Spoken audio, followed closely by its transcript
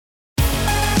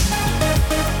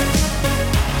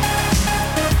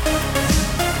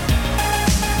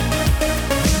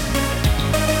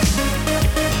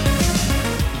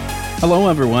Hello,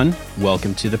 everyone.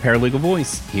 Welcome to the Paralegal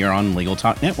Voice here on Legal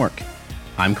Talk Network.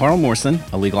 I'm Carl Morrison,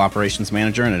 a legal operations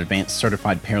manager and an advanced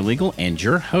certified paralegal, and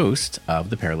your host of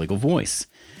the Paralegal Voice.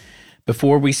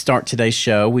 Before we start today's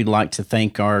show, we'd like to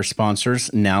thank our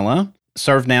sponsors, Nala,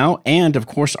 ServeNow, and of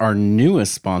course, our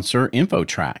newest sponsor,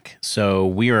 InfoTrack. So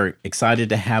we are excited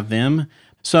to have them.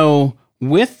 So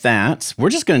with that, we're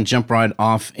just going to jump right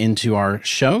off into our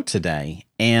show today.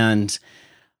 And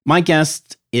my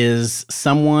guest is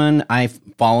someone I've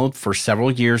followed for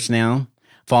several years now,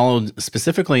 followed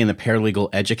specifically in the paralegal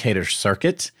educator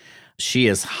circuit. She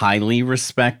is highly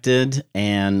respected,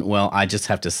 and well, I just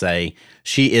have to say,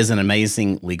 she is an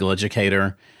amazing legal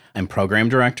educator and program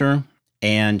director,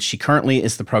 and she currently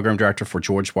is the program director for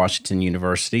George Washington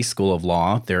University School of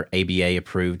Law, their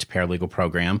ABA-approved paralegal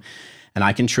program, and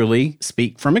I can truly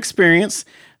speak from experience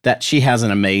that she has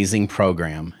an amazing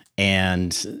program.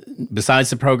 And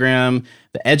besides the program,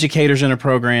 the educators in the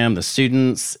program, the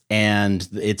students, and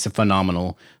it's a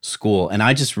phenomenal school. And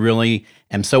I just really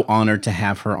am so honored to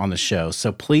have her on the show.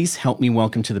 So please help me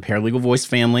welcome to the Paralegal Voice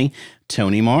family,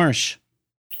 Toni Marsh.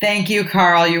 Thank you,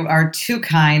 Carl. You are too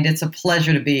kind. It's a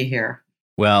pleasure to be here.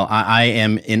 Well, I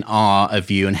am in awe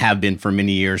of you and have been for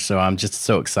many years, so I'm just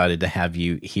so excited to have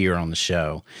you here on the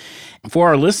show. For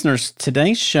our listeners,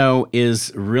 today's show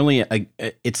is really,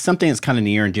 it's something that's kind of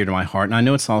near and dear to my heart, and I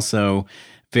know it's also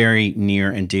very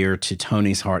near and dear to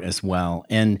Toni's heart as well.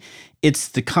 And it's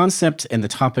the concept and the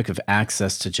topic of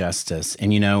access to justice.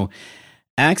 And, you know,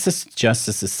 access to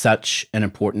justice is such an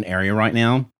important area right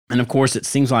now. And of course, it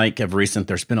seems like of recent,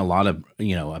 there's been a lot of,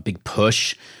 a big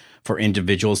push for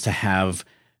individuals to have,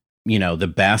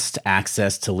 the best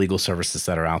access to legal services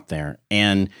that are out there.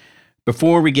 And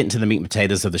before we get into the meat and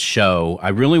potatoes of the show, I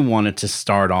really wanted to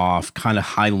start off kind of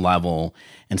high level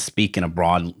and speak in a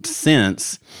broad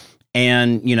sense.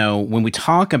 And, when we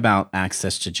talk about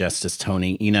access to justice,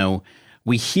 Toni,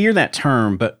 we hear that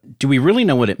term, but do we really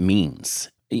know what it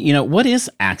means? What is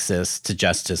access to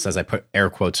justice, as I put air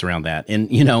quotes around that?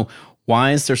 And,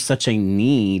 why is there such a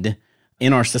need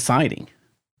in our society?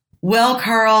 Well,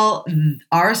 Carl,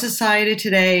 our society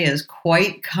today is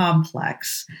quite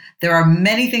complex. There are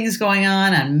many things going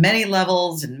on many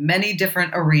levels and many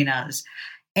different arenas.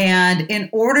 And in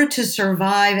order to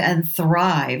survive and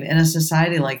thrive in a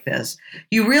society like this,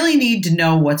 you really need to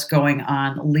know what's going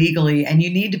on legally, and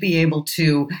you need to be able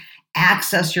to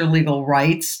access your legal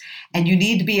rights, and you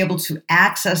need to be able to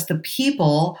access the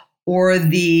people or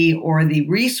the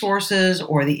resources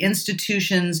or the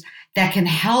institutions that can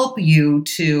help you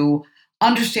to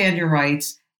understand your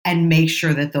rights and make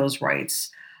sure that those rights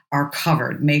are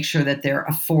covered, make sure that they're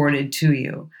afforded to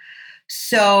you.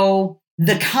 So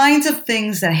the kinds of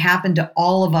things that happen to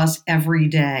all of us every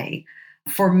day,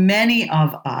 for many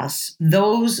of us,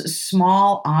 those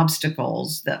small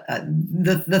obstacles,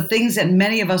 the things that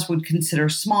many of us would consider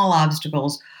small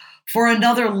obstacles, for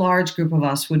another large group of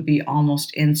us would be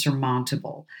almost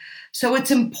insurmountable. So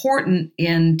it's important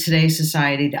in today's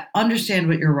society to understand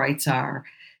what your rights are,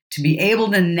 to be able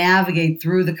to navigate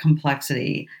through the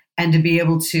complexity, and to be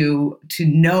able to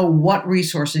know what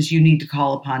resources you need to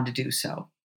call upon to do so.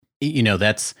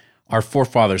 That's our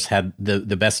forefathers had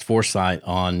the best foresight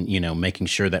on, making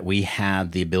sure that we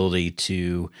had the ability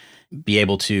to be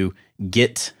able to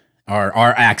get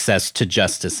our access to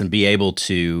justice and be able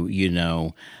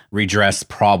to, redress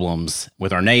problems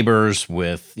with our neighbors,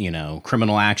 with,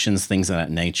 criminal actions, things of that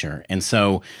nature. And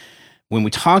so when we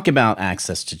talk about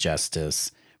access to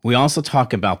justice, we also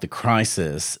talk about the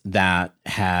crisis that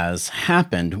has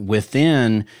happened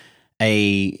within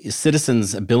a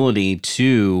citizen's ability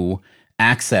to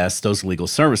access those legal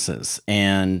services.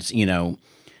 And,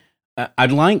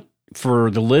 I'd like for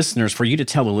you to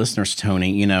tell the listeners,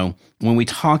 Toni, when we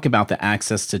talk about the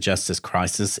access to justice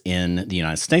crisis in the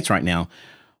United States right now,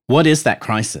 what is that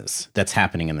crisis that's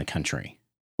happening in the country?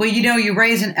 Well, you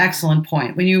raise an excellent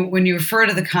point. When you refer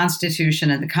to the Constitution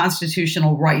and the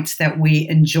constitutional rights that we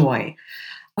enjoy,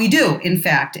 we do, in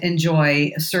fact,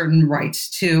 enjoy certain rights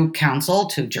to counsel,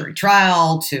 to jury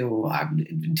trial, to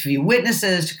view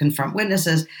witnesses, to confront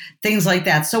witnesses, things like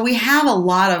that. So we have a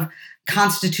lot of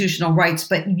constitutional rights,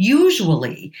 but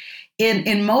usually,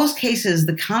 in most cases,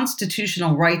 the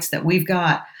constitutional rights that we've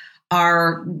got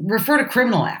refer to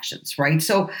criminal actions, right?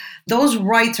 So those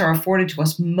rights are afforded to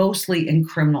us mostly in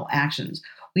criminal actions.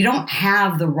 We don't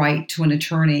have the right to an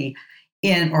attorney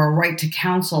or a right to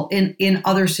counsel in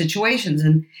other situations.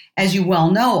 And as you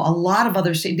well know, a lot of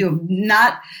other states do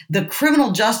not. The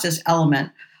criminal justice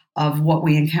element of what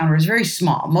we encounter is very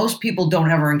small. Most people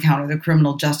don't ever encounter the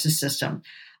criminal justice system.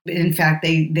 In fact,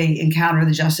 they encounter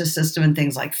the justice system in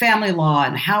things like family law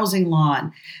and housing law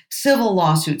and civil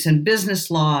lawsuits and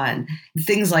business law and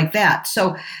things like that.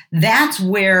 So that's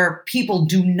where people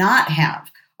do not have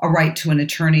a right to an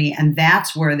attorney, and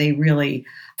that's where they really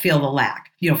feel the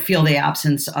lack, feel the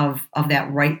absence of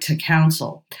that right to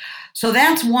counsel. So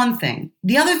that's one thing.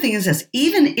 The other thing is this: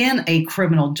 even in a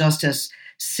criminal justice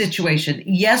situation,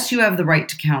 yes, you have the right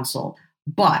to counsel,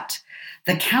 but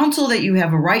the counsel that you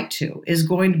have a right to is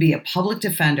going to be a public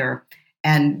defender.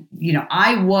 And,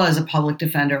 I was a public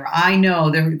defender. I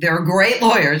know there are great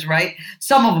lawyers, right?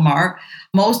 Some of them are.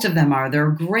 Most of them are.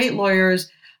 They're great lawyers.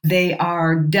 They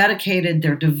are dedicated.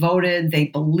 They're devoted. They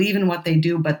believe in what they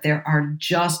do, but there are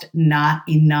just not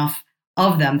enough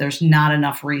of them. There's not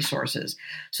enough resources.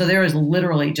 So there is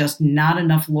literally just not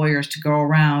enough lawyers to go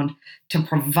around to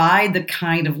provide the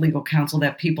kind of legal counsel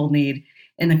that people need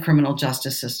in the criminal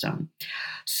justice system.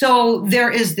 So there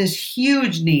is this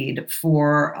huge need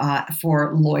for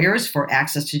lawyers, for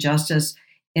access to justice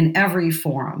in every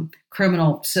forum: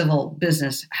 criminal, civil,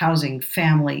 business, housing,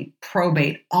 family,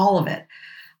 probate, all of it,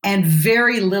 and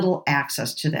very little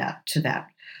access to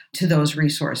those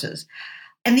resources.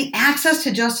 And the access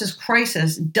to justice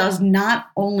crisis does not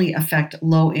only affect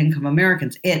low-income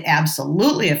Americans; it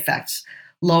absolutely affects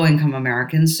low-income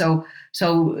Americans. So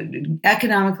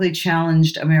economically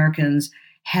challenged Americans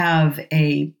have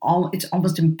it's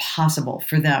almost impossible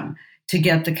for them to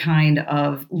get the kind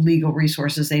of legal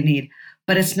resources they need.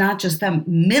 But it's not just them.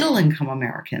 Middle-income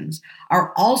Americans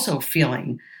are also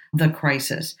feeling the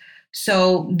crisis.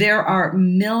 So there are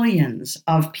millions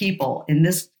of people in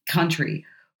this country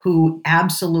who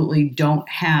absolutely don't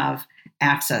have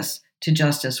access to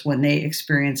justice when they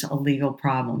experience a legal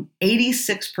problem.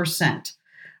 86%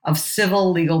 of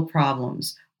civil legal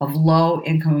problems of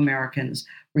low-income Americans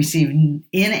receive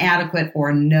inadequate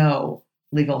or no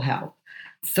legal help.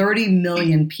 30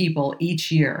 million people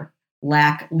each year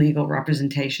lack legal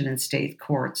representation in state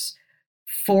courts.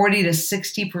 40 to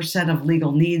 60% of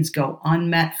legal needs go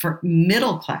unmet for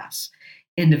middle-class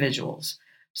individuals.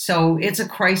 So it's a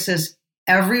crisis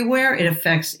everywhere.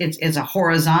 It's a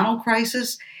horizontal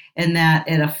crisis in that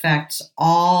it affects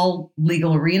all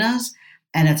legal arenas,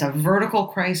 and it's a vertical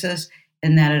crisis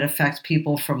in that it affects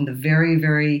people from the very,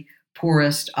 very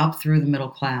poorest up through the middle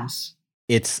class.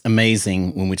 It's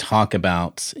amazing when we talk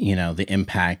about, the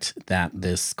impact that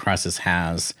this crisis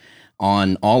has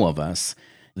on all of us.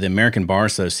 The American Bar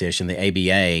Association, the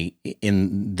ABA,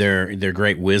 in their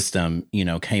great wisdom,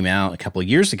 came out a couple of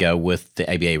years ago with the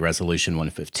ABA Resolution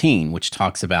 115, which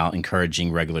talks about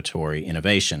encouraging regulatory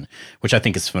innovation, which I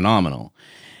think is phenomenal.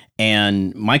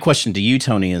 And my question to you,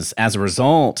 Tony, is as a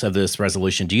result of this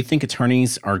resolution, do you think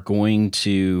attorneys are going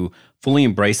to fully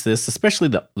embrace this, especially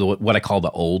the what I call the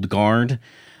old guard,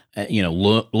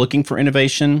 looking for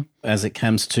innovation as it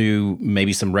comes to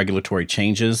maybe some regulatory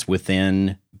changes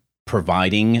within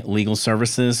providing legal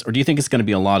services? Or do you think it's going to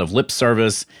be a lot of lip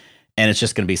service and it's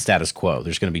just going to be status quo?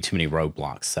 There's going to be too many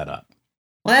roadblocks set up.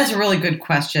 Well, that's a really good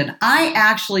question. I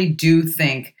actually do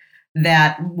think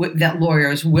that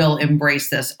lawyers will embrace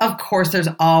this. Of course, there's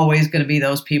always going to be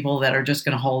those people that are just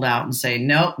going to hold out and say,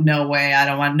 no way, I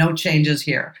don't want no changes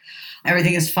here.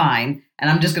 Everything is fine. And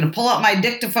I'm just going to pull out my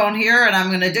dictaphone here and I'm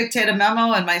going to dictate a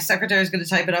memo and my secretary is going to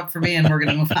type it up for me and we're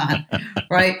going to move on,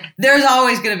 right? There's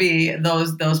always going to be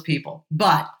those people.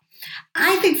 But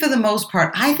I think for the most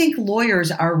part, I think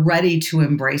lawyers are ready to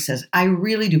embrace this. I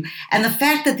really do. And the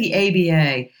fact that the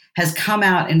ABA has come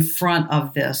out in front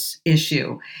of this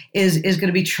issue is going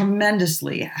to be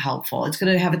tremendously helpful. It's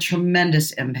going to have a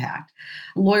tremendous impact.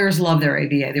 Lawyers love their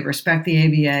ABA. They respect the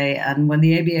ABA. And when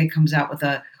the ABA comes out with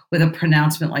a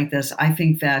pronouncement like this, I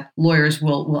think that lawyers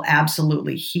will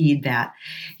absolutely heed that.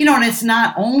 And it's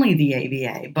not only the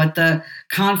ABA, but the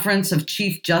Conference of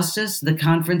Chief Justice, the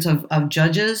Conference of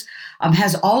Judges,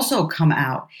 has also come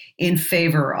out in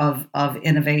favor of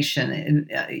innovation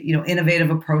and innovative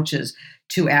approaches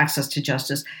to access to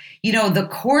justice. The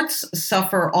courts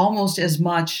suffer almost as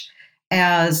much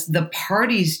as the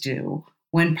parties do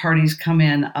when parties come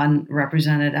in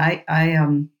unrepresented. I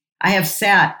have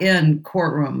sat in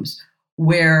courtrooms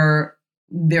where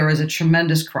there is a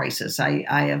tremendous crisis. I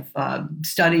have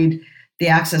studied the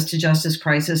access to justice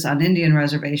crisis on Indian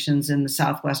reservations in the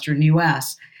southwestern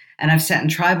U.S., and I've sat in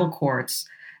tribal courts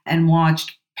and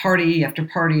watched party after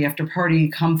party after party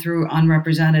come through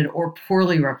unrepresented or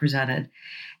poorly represented.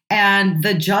 And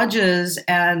the judges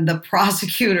and the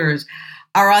prosecutors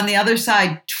are on the other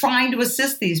side trying to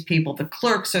assist these people. The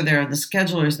clerks are there, and the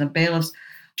schedulers and the bailiffs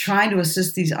trying to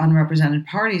assist these unrepresented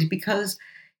parties because,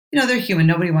 they're human.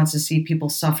 Nobody wants to see people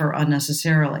suffer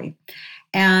unnecessarily.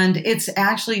 And it's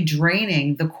actually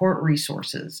draining the court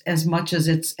resources as much as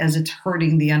it's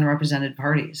hurting the unrepresented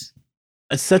parties.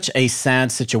 It's such a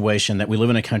sad situation that we live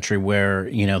in a country where,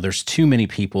 there's too many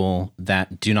people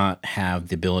that do not have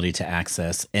the ability to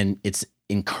access. And it's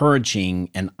encouraging,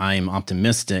 and I'm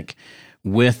optimistic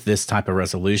with this type of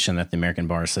resolution that the American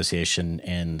Bar Association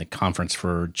and the Conference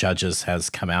for Judges has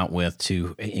come out with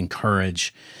to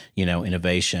encourage,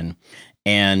 innovation.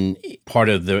 And part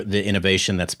of the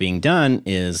innovation that's being done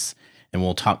is, and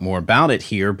we'll talk more about it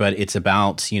here, but it's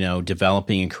about,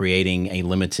 developing and creating a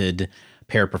limited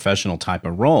paraprofessional type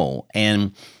of role.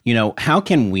 And, how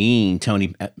can we,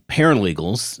 Tony,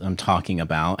 paralegals I'm talking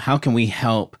about, how can we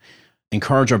help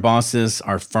encourage our bosses,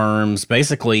 our firms,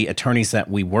 basically attorneys that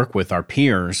we work with, our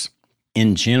peers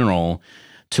in general,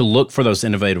 to look for those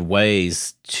innovative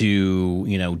ways to,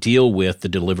 deal with the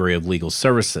delivery of legal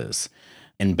services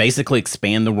and basically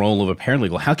expand the role of a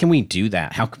paralegal? How can we do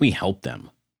that? How can we help them?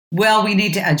 Well, we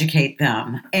need to educate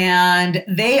them, and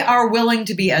they are willing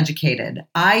to be educated.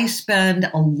 I spend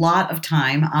a lot of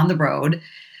time on the road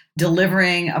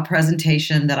delivering a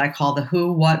presentation that I call the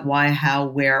who, what, why, how,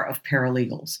 where of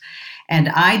paralegals. And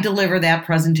I deliver that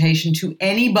presentation to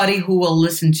anybody who will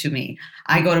listen to me.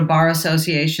 I go to bar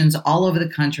associations all over the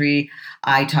country.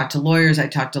 I talk to lawyers. I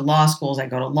talk to law schools. I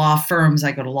go to law firms.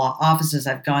 I go to law offices.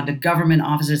 I've gone to government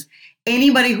offices.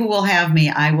 Anybody who will have me,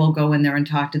 I will go in there and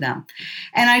talk to them.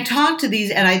 And I talk to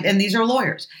these, and these are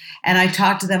lawyers. And I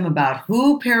talk to them about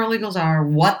who paralegals are,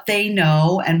 what they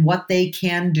know and what they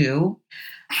can do,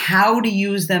 how to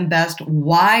use them best,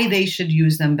 why they should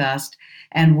use them best,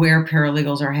 and where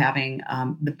paralegals are having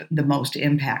the most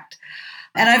impact.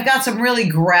 And I've got some really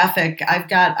graphic, I've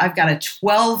got a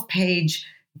 12-page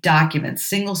document,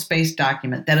 single-spaced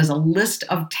document that is a list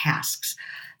of tasks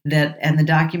and the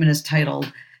document is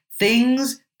titled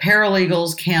Things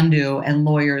Paralegals Can Do and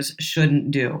Lawyers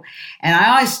Shouldn't Do. And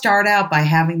I always start out by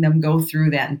having them go through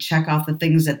that and check off the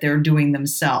things that they're doing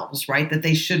themselves, right, that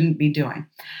they shouldn't be doing.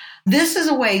 This is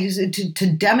a way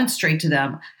to demonstrate to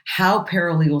them how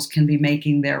paralegals can be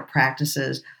making their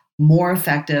practices more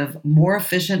effective, more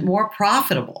efficient, more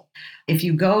profitable. If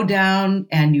you go down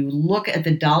and you look at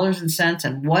the dollars and cents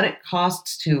and what it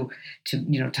costs to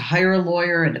hire a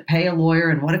lawyer and to pay a lawyer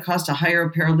and what it costs to hire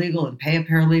a paralegal and pay a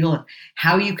paralegal and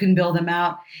how you can bill them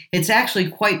out, it's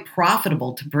actually quite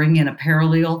profitable to bring in a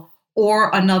paralegal or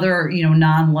another,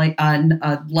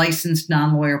 licensed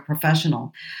non-lawyer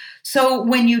professional. So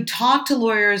when you talk to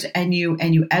lawyers and you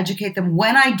educate them,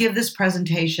 when I give this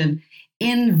presentation,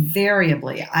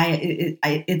 invariably,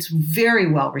 it's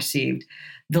very well received.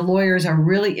 The lawyers are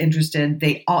really interested.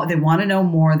 They want to know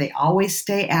more. They always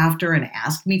stay after and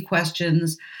ask me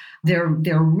questions. They're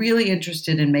really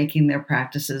interested in making their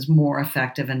practices more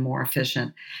effective and more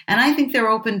efficient. And I think they're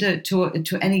open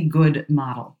to any good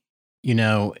model.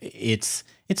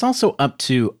 It's also up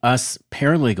to us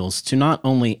paralegals to not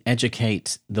only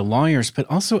educate the lawyers, but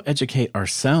also educate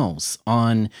ourselves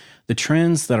on the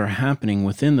trends that are happening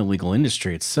within the legal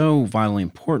industry. It's so vitally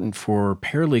important for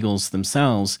paralegals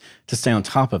themselves to stay on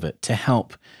top of it, to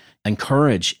help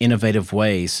encourage innovative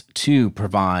ways to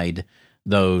provide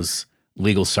those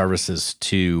legal services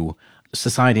to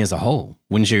society as a whole.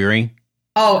 Wouldn't you agree?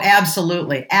 Oh,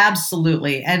 absolutely.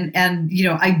 Absolutely. And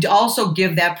I also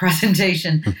give that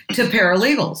presentation to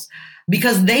paralegals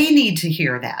because they need to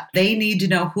hear that. They need to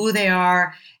know who they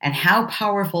are and how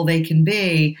powerful they can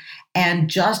be and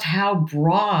just how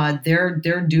broad their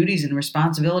duties and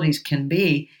responsibilities can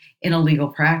be in a legal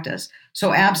practice.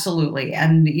 So absolutely.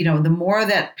 And, the more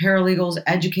that paralegals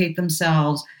educate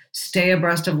themselves, stay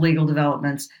abreast of legal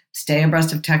developments, stay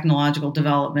abreast of technological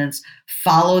developments,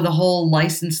 follow the whole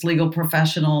licensed legal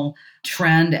professional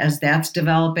trend as that's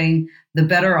developing, the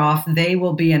better off they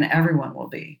will be and everyone will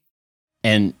be.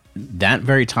 And that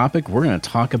very topic we're going to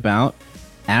talk about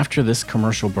after this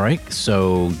commercial break,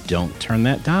 so don't turn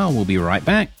that dial. We'll be right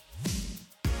back.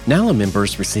 NALA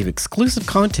members receive exclusive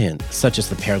content such as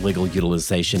the Paralegal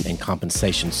Utilization and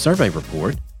Compensation Survey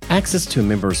Report, access to a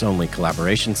members-only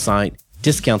collaboration site,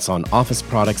 discounts on office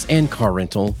products and car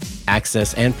rental,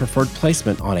 access and preferred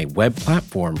placement on a web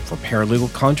platform for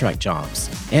paralegal contract jobs,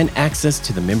 and access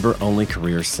to the member-only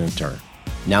Career Center.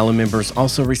 NALA members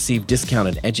also receive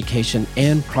discounted education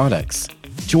and products.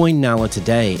 Join NALA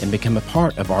today and become a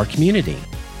part of our community.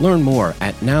 Learn more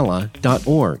at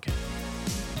nala.org.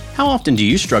 How often do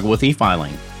you struggle with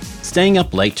e-filing? Staying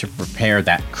up late to prepare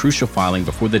that crucial filing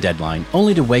before the deadline,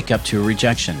 only to wake up to a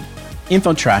rejection.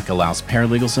 InfoTrack allows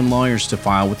paralegals and lawyers to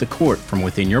file with the court from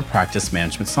within your practice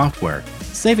management software,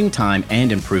 saving time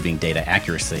and improving data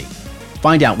accuracy.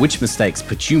 Find out which mistakes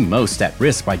put you most at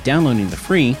risk by downloading the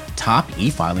free top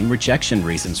e-filing rejection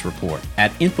reasons report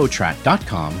at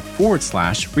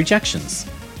infotrack.com/rejections.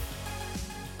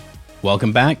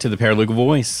 Welcome back to the Paralegal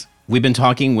Voice. We've been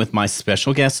talking with my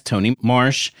special guest, Tony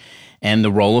Marsh, and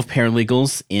the role of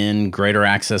paralegals in greater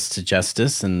access to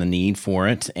justice and the need for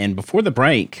it. And before the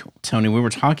break, Tony, we were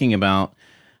talking about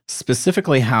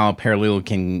specifically how a paralegal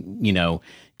can,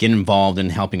 get involved in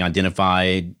helping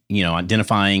identifying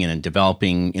and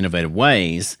developing innovative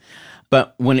ways.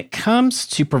 But when it comes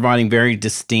to providing very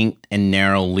distinct and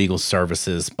narrow legal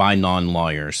services by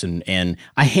non-lawyers, and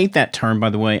I hate that term, by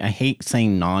the way. I hate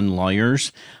saying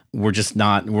non-lawyers. We're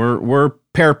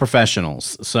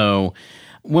paraprofessionals. So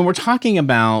when we're talking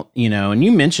about, and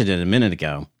you mentioned it a minute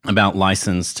ago about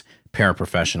licensed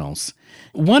paraprofessionals,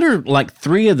 what are like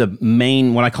three of the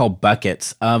main, what I call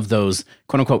buckets of those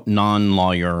quote unquote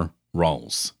non-lawyer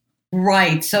roles?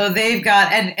 Right. So they've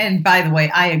got, and by the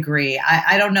way, I agree.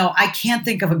 I don't know. I can't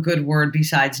think of a good word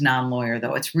besides non-lawyer,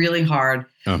 though. It's really hard.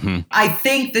 Mm-hmm. I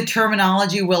think the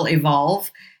terminology will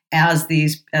evolve as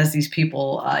these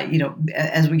people,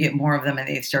 as we get more of them and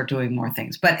they start doing more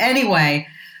things. But anyway,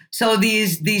 so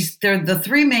they're the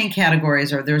three main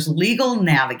categories there's legal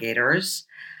navigators,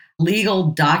 legal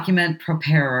document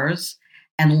preparers,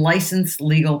 and licensed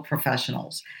legal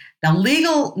professionals. Now,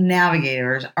 legal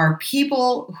navigators are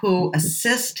people who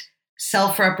assist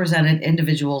self-represented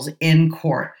individuals in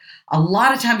court. A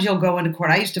lot of times you'll go into court.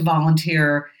 I used to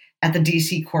volunteer at the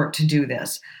DC court to do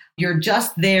this. You're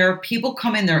just there. People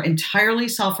come in, they're entirely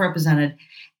self-represented,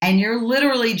 and you're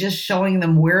literally just showing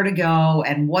them where to go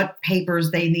and what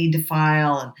papers they need to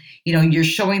file. And, you're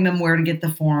showing them where to get the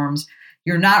forms.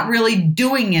 You're not really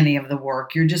doing any of the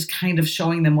work. You're just kind of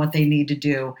showing them what they need to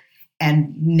do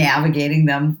and navigating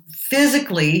them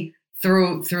physically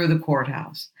through the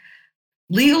courthouse.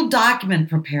 Legal document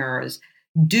preparers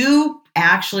do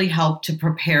actually help to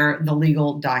prepare the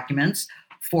legal documents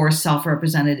for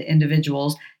self-represented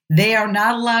individuals. They are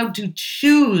not allowed to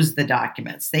choose the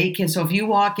documents. They can. So if you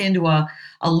walk into a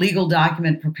legal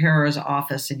document preparer's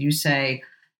office and you say,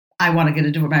 I want to get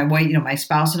a divorce, my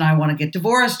spouse and I want to get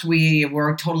divorced.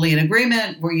 We're totally in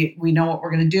agreement. We know what we're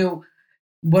going to do.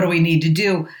 What do we need to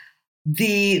do?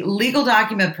 The legal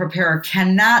document preparer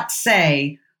cannot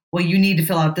say, well, you need to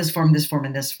fill out this form,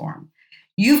 and this form.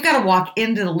 You've got to walk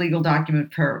into the legal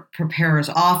document preparer's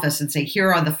office and say,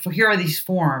 here are these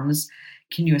forms.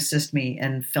 Can you assist me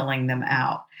in filling them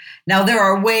out? Now, there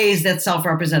are ways that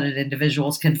self-represented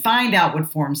individuals can find out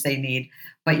what forms they need,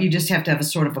 but you just have to have a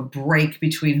sort of a break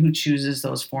between who chooses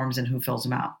those forms and who fills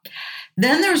them out.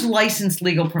 Then there's licensed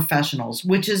legal professionals,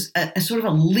 which is a sort of a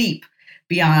leap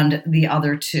beyond the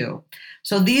other two.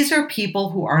 So these are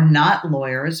people who are not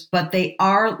lawyers, but they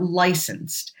are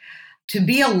licensed. To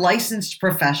be a licensed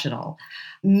professional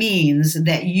means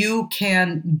that you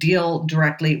can deal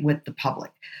directly with the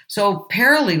public. So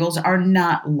paralegals are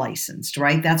not licensed,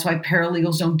 right? That's why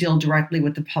paralegals don't deal directly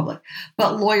with the public.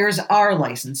 But lawyers are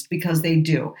licensed because they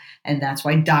do. And that's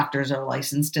why doctors are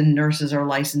licensed and nurses are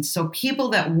licensed. So people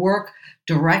that work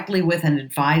directly with and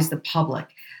advise the public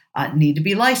need to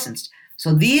be licensed.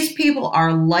 So these people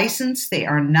are licensed. They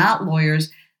are not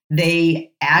lawyers.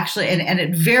 They actually, and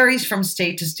it varies from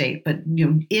state to state, but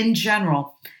in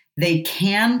general, they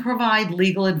can provide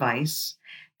legal advice.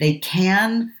 They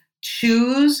can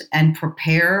choose and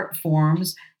prepare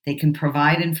forms. They can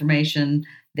provide information.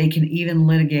 They can even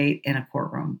litigate in a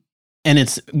courtroom. And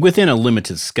it's within a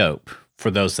limited scope for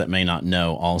those that may not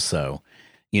know also.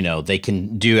 They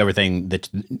can do everything that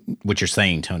what you're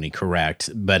saying, Tony, correct,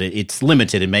 but it's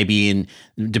limited. It may be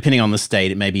depending on the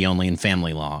state, it may be only in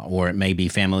family law, or it may be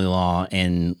family law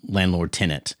and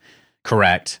landlord-tenant,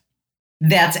 correct?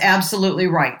 That's absolutely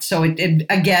right. So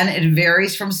it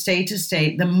varies from state to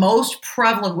state. The most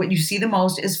prevalent, what you see the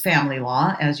most is family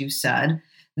law, as you said.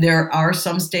 There are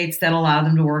some states that allow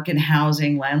them to work in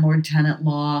housing, landlord-tenant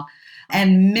law,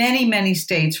 and many, many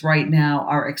states right now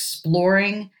are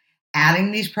exploring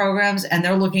adding these programs, and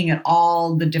they're looking at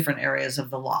all the different areas of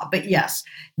the law. But yes,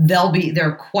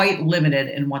 they're quite limited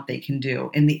in what they can do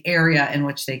in the area in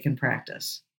which they can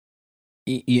practice.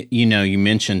 You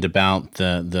mentioned about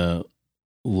the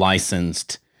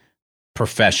licensed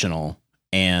professional,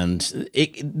 and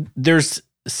there's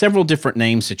several different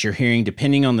names that you're hearing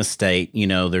depending on the state.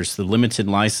 There's the limited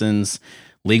license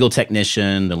legal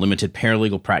technician, the limited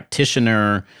paralegal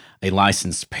practitioner, a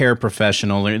licensed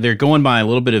paraprofessional. They're going by a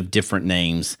little bit of different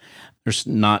names. There's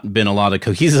not been a lot of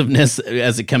cohesiveness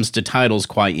as it comes to titles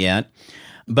quite yet.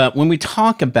 But when we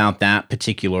talk about that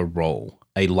particular role,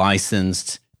 a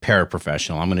licensed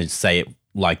paraprofessional, I'm going to say it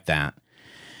like that.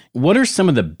 What are some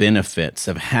of the benefits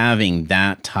of having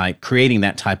creating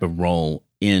that type of role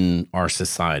in our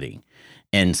society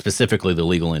and specifically the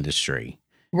legal industry?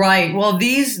 Right. Well,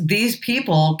 these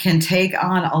people can take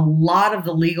on a lot of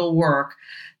the legal work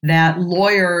that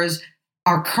lawyers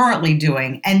are currently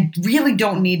doing and really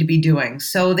don't need to be doing.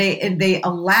 So they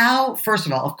allow, first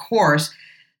of all, of course,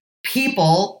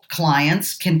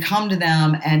 clients can come to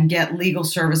them and get legal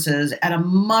services at a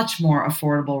much more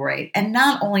affordable rate. And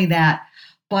not only that,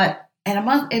 but at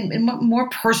and more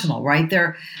personal, right?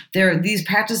 These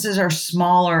practices are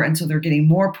smaller, and so they're getting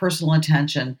more personal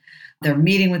attention. They're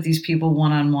meeting with these people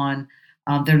one-on-one.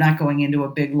 They're not going into a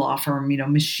big law firm,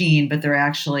 machine, but they're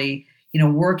actually,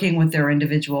 working with their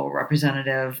individual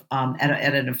representative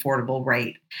at an affordable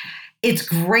rate. It's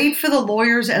great for the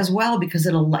lawyers as well because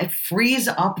it frees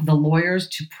up the lawyers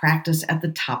to practice at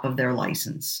the top of their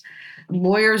license.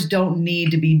 Lawyers don't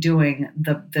need to be doing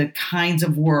the kinds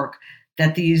of work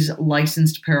that these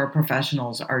licensed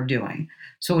paraprofessionals are doing.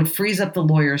 So it frees up the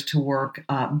lawyers to work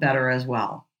better as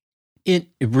well. It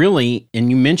really, and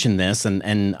you mentioned this,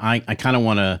 and I kind of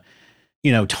want to,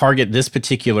 target this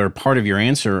particular part of your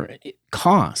answer,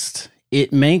 cost.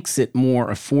 It makes it more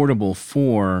affordable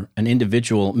for an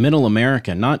individual, middle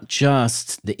America, not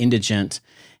just the indigent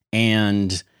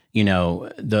and,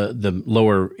 the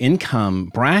lower income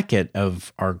bracket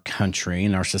of our country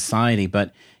and our society,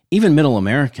 but even middle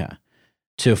America,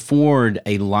 to afford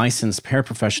a licensed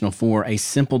paraprofessional for a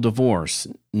simple divorce,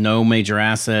 no major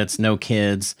assets, no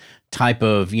kids, type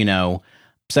of,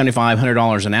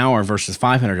 $7,500 an hour versus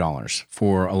 $500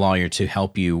 for a lawyer to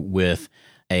help you with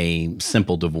a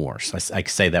simple divorce. I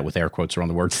say that with air quotes around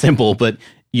the word simple, but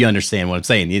you understand what I'm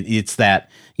saying. It's that,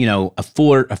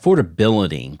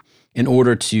 affordability in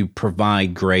order to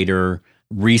provide greater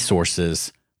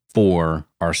resources for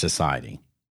our society.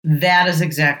 That is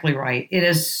exactly right. It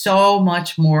is so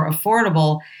much more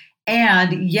affordable.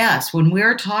 And yes, when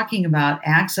we're talking about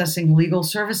accessing legal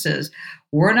services,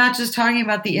 we're not just talking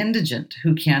about the indigent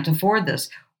who can't afford this.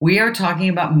 We are talking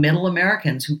about middle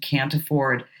Americans who can't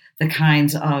afford the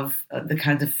kinds of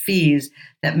fees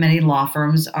that many law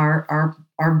firms are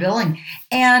billing,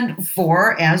 and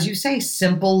for, as you say,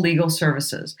 simple legal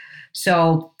services.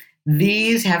 So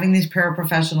having these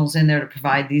paraprofessionals in there to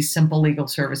provide these simple legal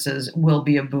services will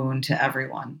be a boon to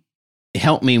everyone.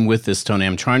 Help me with this, Tony.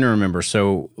 I'm trying to remember.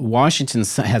 So Washington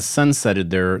has sunsetted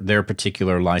their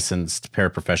particular licensed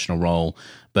paraprofessional role,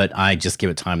 but I just give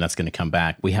it time. That's going to come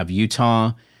back. We have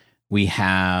Utah. We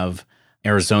have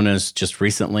Arizona's just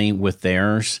recently with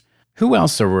theirs. Who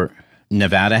else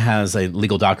Nevada has a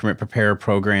legal document preparer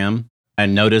program. I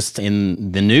noticed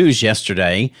in the news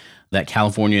yesterday that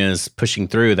California is pushing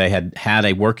through. They had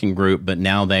a working group, but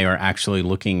now they are actually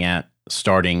looking at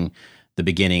starting the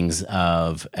beginnings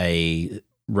of a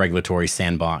regulatory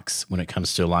sandbox when it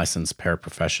comes to licensed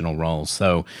paraprofessional roles.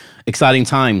 So exciting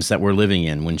times that we're living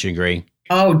in. Wouldn't you agree?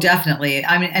 Oh, definitely.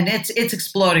 I mean, and it's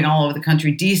exploding all over the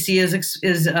country. DC is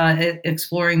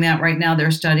exploring that right now.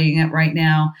 They're studying it right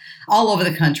now. All over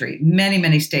the country. Many,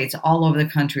 many states all over the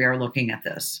country are looking at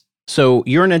this. So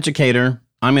you're an educator.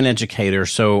 I'm an educator.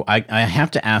 So I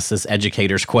have to ask this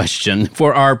educator's question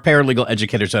for our paralegal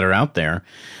educators that are out there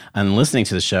and listening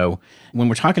to the show. When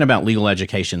we're talking about legal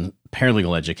education,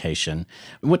 paralegal education,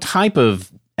 what type of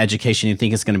education do you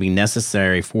think is going to be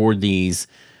necessary for these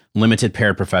limited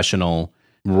paraprofessional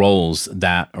roles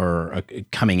that are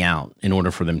coming out in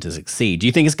order for them to succeed? Do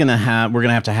you think we're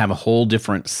going to have a whole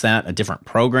different set, a different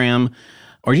program?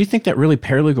 Or do you think that really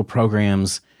paralegal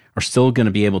programs are still going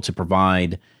to be able to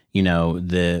provide,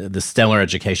 the stellar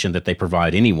education that they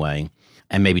provide anyway,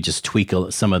 and maybe just tweak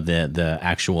some of the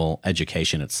actual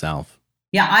education itself?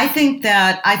 Yeah, I think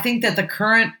that the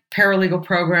current paralegal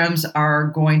programs are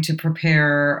going to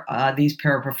prepare these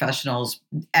paraprofessionals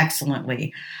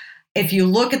excellently. If you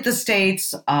look at the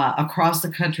states across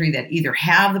the country that either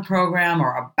have the program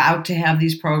or are about to have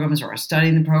these programs or are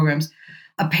studying the programs,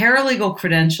 a paralegal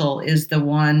credential is the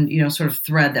one, sort of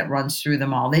thread that runs through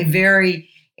them all. They vary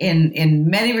in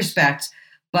many respects,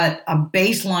 but a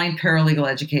baseline paralegal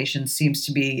education seems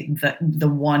to be the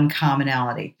one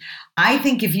commonality. I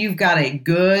think if you've got a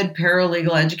good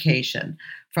paralegal education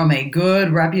from a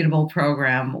good, reputable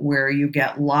program where you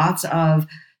get lots of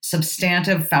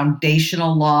substantive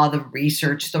foundational law, the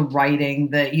research, the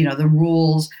writing, the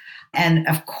rules, and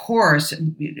of course,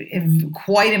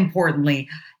 quite importantly,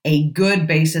 a good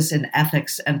basis in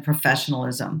ethics and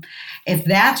professionalism. If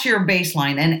that's your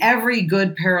baseline, and every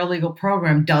good paralegal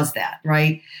program does that,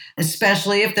 right?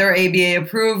 Especially if they're ABA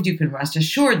approved, you can rest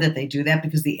assured that they do that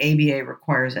because the ABA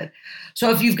requires it. So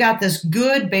if you've got this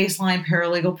good baseline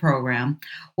paralegal program,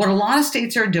 what a lot of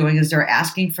states are doing is they're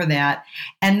asking for that,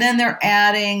 and then they're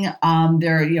adding.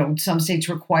 Some states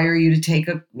require you to take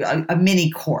a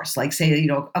mini course, like say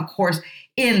a course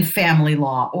in family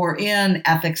law or in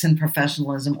ethics and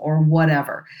professionalism or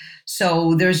whatever.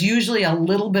 So there's usually a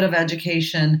little bit of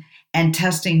education and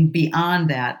testing beyond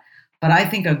that. But I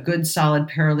think a good, solid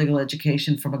paralegal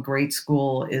education from a great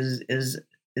school is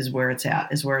where it's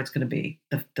at, is where it's going to be,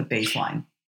 the baseline.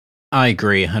 I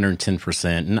agree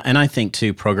 110%. And I think,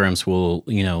 too, programs will,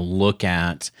 look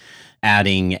at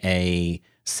adding a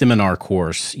seminar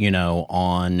course,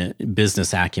 on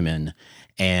business acumen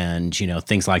and,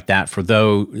 things like that for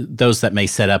those that may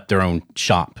set up their own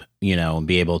shop, and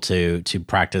be able to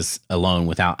practice alone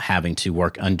without having to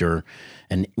work under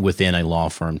and within a law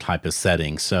firm type of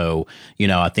setting. So,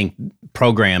 I think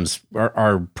programs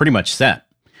are pretty much set.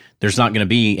 There's not going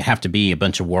to have to be a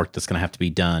bunch of work that's going to have to be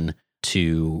done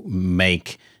to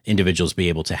make individuals be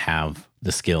able to have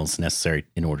the skills necessary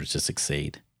in order to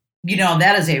succeed.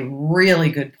 That is a really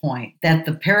good point, that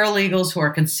the paralegals who are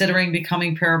considering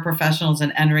becoming paraprofessionals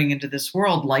and entering into this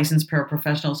world, licensed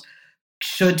paraprofessionals,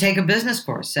 should take a business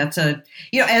course. That's I'm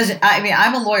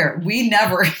a lawyer. We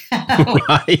never,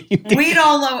 right. We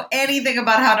don't know anything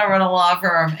about how to run a law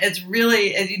firm. It's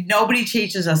really, nobody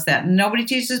teaches us that. Nobody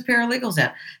teaches paralegals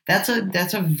that.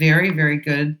 That's a very, very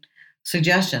good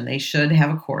suggestion. They should have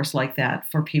a course like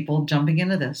that for people jumping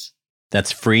into this.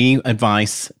 That's free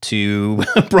advice to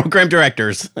program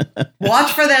directors.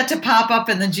 Watch for that to pop up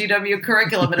in the GW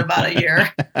curriculum in about a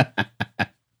year.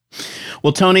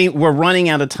 Well, Tony, we're running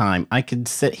out of time. I could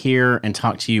sit here and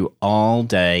talk to you all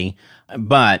day,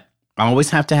 but I always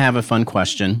have to have a fun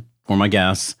question for my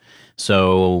guests.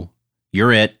 So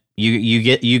you're it.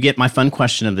 You get my fun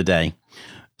question of the day.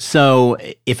 So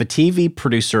if a TV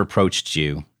producer approached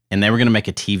you and they were going to make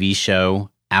a TV show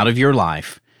out of your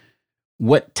life,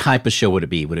 what type of show would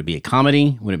it be? Would it be a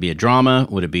comedy? Would it be a drama?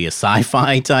 Would it be a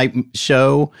sci-fi type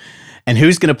show? And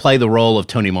who's going to play the role of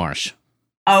Tony Marsh?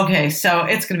 Okay, so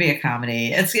it's going to be a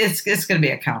comedy. It's going to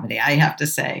be a comedy, I have to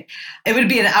say. It would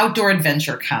be an outdoor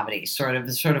adventure comedy, sort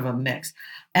of a mix.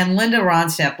 And Linda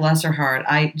Ronstadt, bless her heart,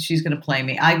 she's going to play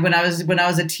me. When I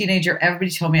was a teenager,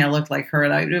 everybody told me I looked like her,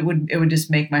 and it would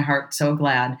just make my heart so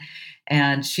glad.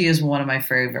 And she is one of my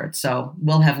favorites. So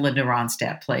we'll have Linda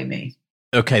Ronstadt play me.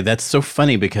 Okay, that's so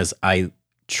funny because I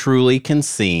truly can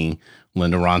see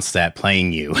Linda Ronstadt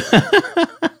playing you.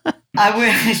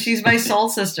 She's my soul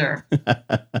sister.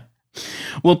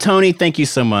 Well, Tony, thank you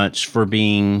so much for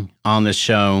being on the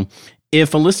show.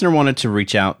 If a listener wanted to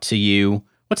reach out to you,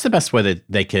 what's the best way that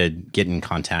they could get in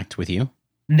contact with you?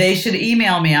 They should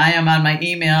email me. I am on my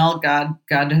email, God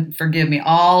forgive me,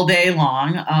 all day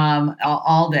long,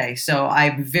 all day. So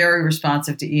I'm very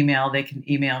responsive to email. They can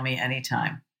email me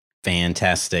anytime.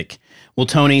 Fantastic. Well,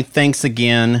 Tony, thanks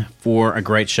again for a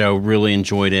great show. Really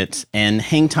enjoyed it. And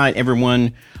hang tight,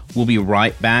 everyone. We'll be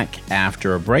right back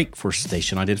after a break for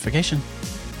station identification.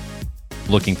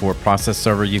 Looking for a process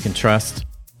server you can trust?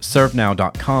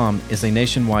 ServeNow.com is a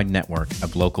nationwide network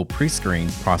of local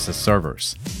pre-screened process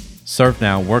servers.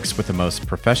 ServeNow works with the most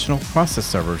professional process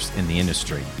servers in the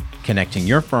industry, connecting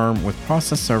your firm with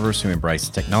process servers who embrace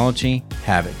technology,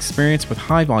 have experience with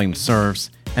high-volume serves,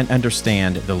 and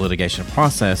understand the litigation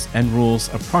process and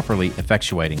rules of properly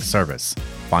effectuating service.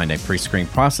 Find a pre-screened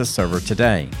process server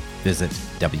today. Visit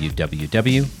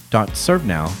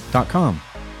www.servenow.com.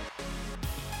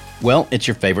 Well, it's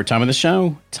your favorite time of the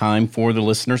show. Time for the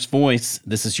listener's voice.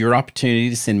 This is your opportunity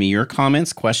to send me your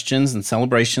comments, questions, and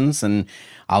celebrations, and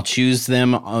I'll choose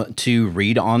them to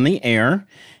read on the air.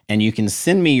 And you can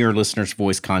send me your listener's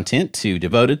voice content to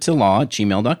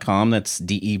devotedtolaw@gmail.com. That's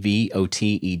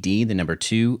DEVOTED, the number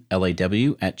 2,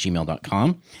 LAW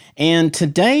 @gmail.com. And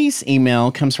today's email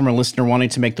comes from a listener wanting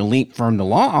to make the leap from the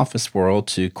law office world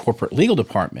to corporate legal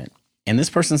department. And this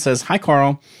person says, "Hi,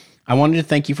 Carl. I wanted to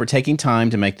thank you for taking time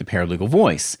to make the Paralegal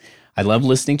Voice. I love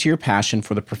listening to your passion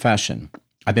for the profession.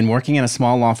 I've been working in a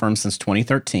small law firm since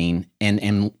 2013 and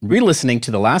am re-listening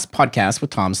to the last podcast with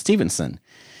Tom Stevenson.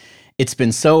 It's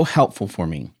been so helpful for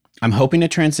me. I'm hoping to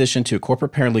transition to a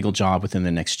corporate paralegal job within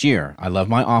the next year. I love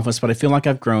my office, but I feel like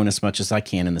I've grown as much as I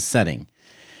can in the setting.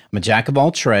 I'm a jack of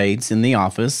all trades in the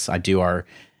office. I do our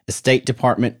estate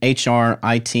department, HR,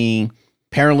 IT,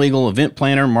 paralegal, event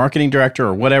planner, marketing director,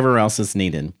 or whatever else is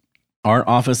needed. Our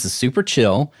office is super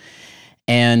chill,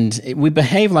 and we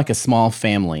behave like a small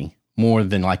family more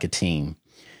than like a team.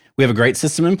 We have a great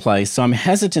system in place, so I'm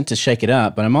hesitant to shake it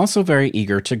up, but I'm also very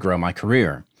eager to grow my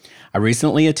career. I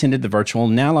recently attended the virtual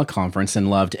NALA conference and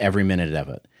loved every minute of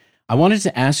it. I wanted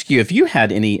to ask you if you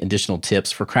had any additional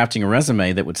tips for crafting a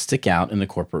resume that would stick out in the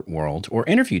corporate world, or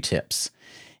interview tips.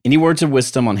 Any words of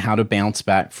wisdom on how to bounce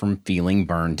back from feeling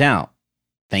burned out?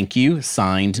 Thank you.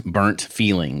 Signed, Burnt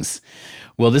Feelings.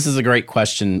 Well, this is a great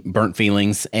question, burnt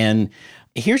feelings. And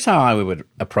here's how I would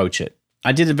approach it.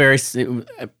 I did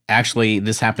actually,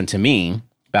 this happened to me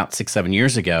about 6-7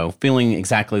 years ago, feeling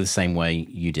exactly the same way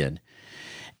you did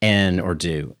or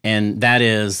do. And that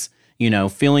is,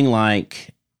 feeling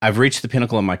like I've reached the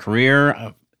pinnacle of my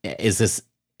career. Is this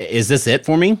it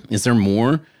for me? Is there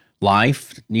more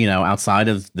life, outside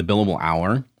of the billable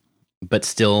hour, but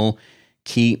still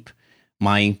keep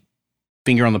my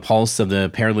finger on the pulse of the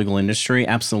paralegal industry?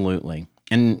 Absolutely.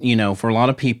 And, for a lot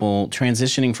of people,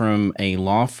 transitioning from a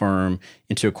law firm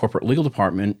into a corporate legal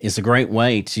department is a great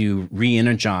way to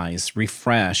re-energize,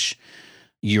 refresh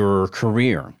your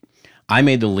career. I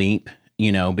made the leap,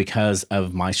 because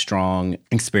of my strong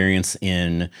experience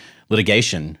in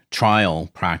litigation, trial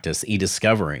practice,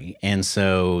 e-discovery. And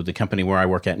so the company where I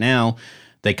work at now,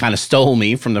 they kind of stole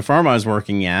me from the firm I was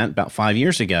working at about 5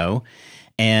 years ago.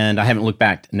 And I haven't looked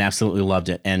back and absolutely loved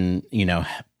it, and,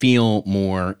 feel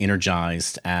more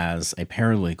energized as a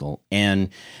paralegal. And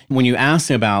when you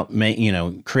ask about,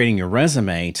 creating your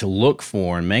resume to look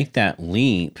for and make that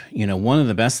leap, one of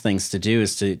the best things to do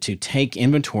is to take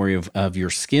inventory of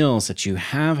your skills that you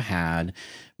have had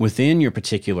within your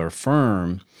particular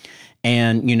firm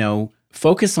and,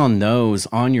 focus on those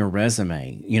on your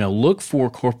resume. Look for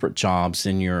corporate jobs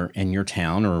in your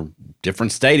town or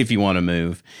different state if you want to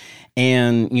move.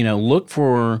 And, look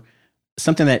for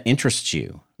something that interests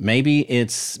you. Maybe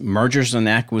it's mergers and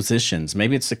acquisitions.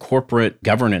 Maybe it's a corporate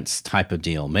governance type of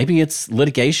deal. Maybe it's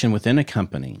litigation within a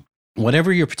company.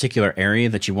 Whatever your particular area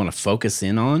that you want to focus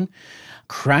in on,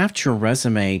 craft your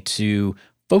resume to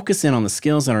focus in on the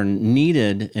skills that are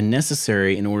needed and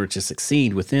necessary in order to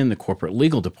succeed within the corporate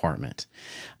legal department.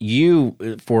 You,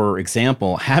 for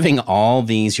example, having all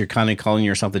these, you're kind of calling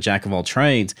yourself the jack of all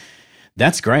trades.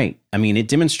 That's great. I mean, it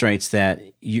demonstrates that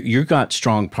you've got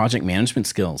strong project management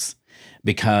skills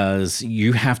because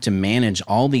you have to manage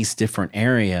all these different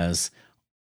areas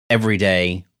every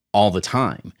day, all the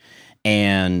time.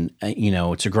 And,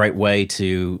 it's a great way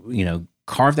to,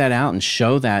 carve that out and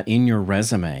show that in your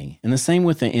resume. And the same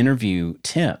with the interview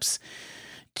tips.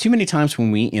 Too many times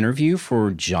when we interview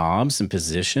for jobs and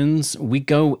positions, we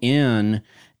go in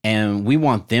and we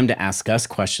want them to ask us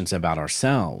questions about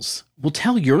ourselves. Well,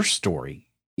 tell your story.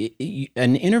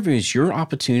 An interview is your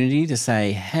opportunity to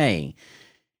say, hey,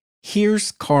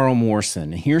 here's Carl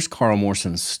Morrison. Here's Carl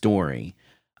Morrison's story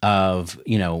of,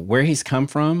 where he's come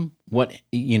from, what,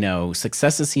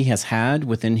 successes he has had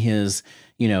within his,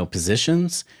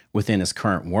 positions, within his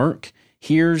current work.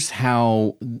 Here's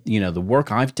how, the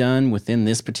work I've done within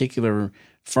this particular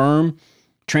firm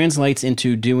translates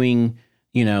into doing,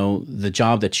 the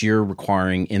job that you're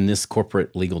requiring in this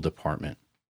corporate legal department.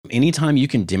 Anytime you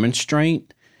can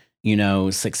demonstrate,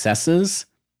 successes,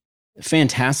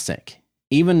 fantastic.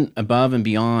 Even above and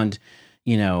beyond,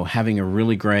 having a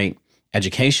really great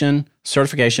education,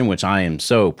 certification, which I am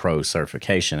so pro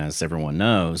certification, as everyone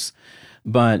knows.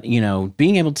 But,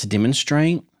 being able to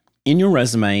demonstrate in your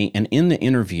resume and in the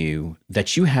interview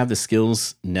that you have the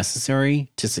skills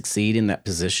necessary to succeed in that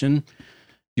position,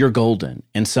 you're golden.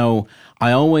 And so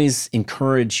I always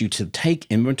encourage you to take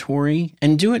inventory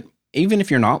and do it, even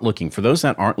if you're not looking. For those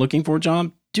that aren't looking for a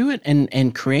job, do it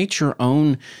and create your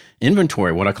own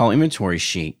inventory, what I call inventory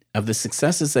sheet, of the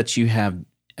successes that you have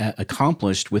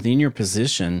accomplished within your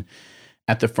position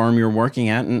at the firm you're working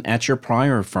at and at your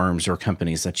prior firms or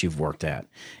companies that you've worked at.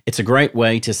 It's a great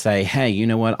way to say, hey, you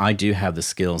know what? I do have the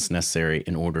skills necessary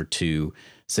in order to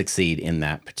succeed in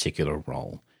that particular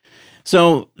role.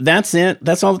 So that's it.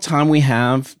 That's all the time we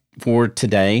have for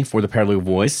today for the Paralegal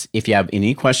Voice. If you have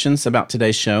any questions about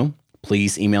today's show,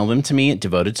 please email them to me at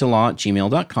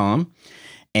devotedtolaw@gmail.com.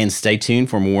 And stay tuned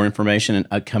for more information and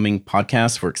upcoming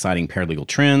podcasts for exciting paralegal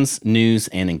trends, news,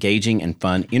 and engaging and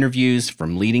fun interviews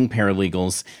from leading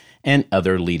paralegals and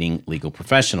other leading legal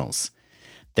professionals.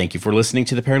 Thank you for listening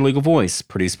to the Paralegal Voice,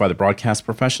 produced by the broadcast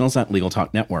professionals at Legal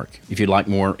Talk Network. If you'd like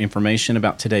more information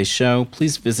about today's show,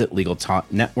 please visit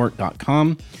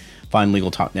LegalTalkNetwork.com. Find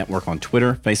Legal Talk Network on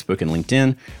Twitter, Facebook, and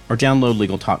LinkedIn, or download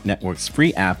Legal Talk Network's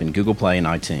free app in Google Play and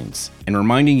iTunes. And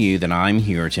reminding you that I'm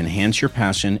here to enhance your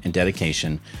passion and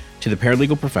dedication to the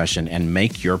paralegal profession and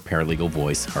make your paralegal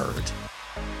voice heard.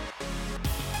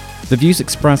 The views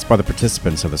expressed by the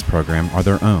participants of this program are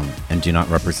their own and do not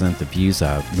represent the views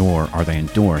of, nor are they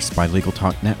endorsed by Legal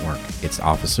Talk Network, its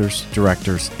officers,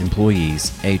 directors,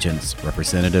 employees, agents,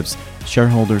 representatives,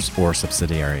 shareholders, or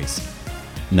subsidiaries.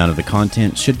 None of the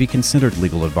content should be considered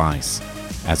legal advice.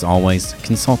 As always,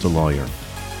 consult a lawyer.